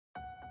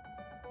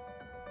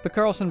The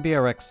Carlson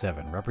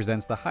BRx7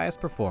 represents the highest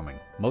performing,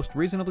 most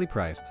reasonably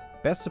priced,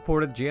 best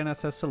supported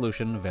GNSS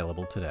solution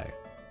available today.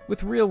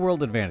 With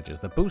real-world advantages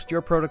that boost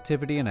your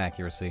productivity and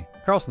accuracy,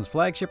 Carlson's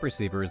flagship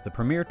receiver is the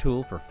premier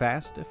tool for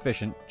fast,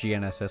 efficient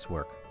GNSS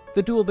work.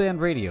 The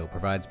dual-band radio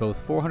provides both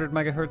 400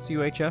 MHz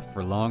UHF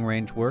for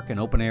long-range work in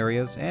open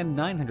areas and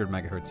 900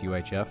 MHz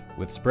UHF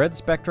with spread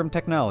spectrum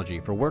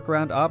technology for work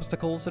around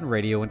obstacles and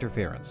radio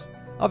interference.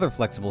 Other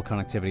flexible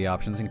connectivity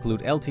options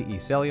include LTE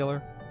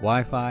cellular,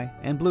 Wi-Fi,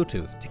 and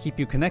Bluetooth to keep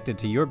you connected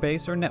to your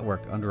base or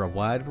network under a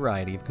wide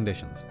variety of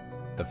conditions.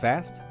 The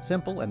fast,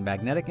 simple, and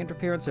magnetic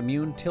interference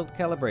immune tilt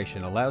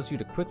calibration allows you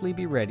to quickly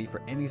be ready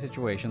for any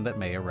situation that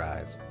may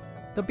arise.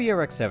 The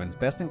BRx7's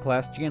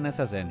best-in-class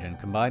GNSS engine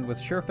combined with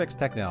SureFix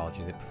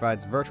technology that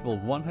provides virtual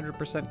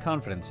 100%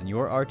 confidence in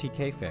your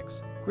RTK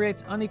fix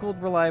creates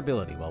unequaled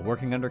reliability while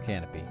working under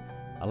canopy,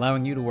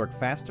 allowing you to work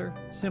faster,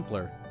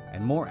 simpler,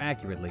 and more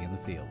accurately in the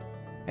field.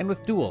 And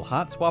with dual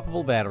hot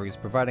swappable batteries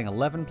providing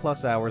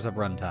 11+ hours of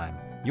runtime,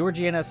 your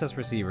GNSS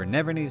receiver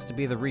never needs to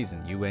be the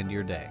reason you end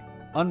your day.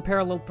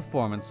 Unparalleled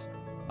performance,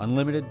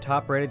 unlimited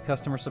top-rated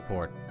customer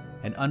support,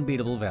 and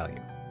unbeatable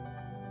value.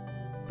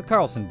 The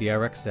Carlson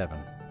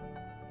BRx7.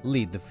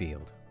 Lead the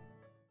field.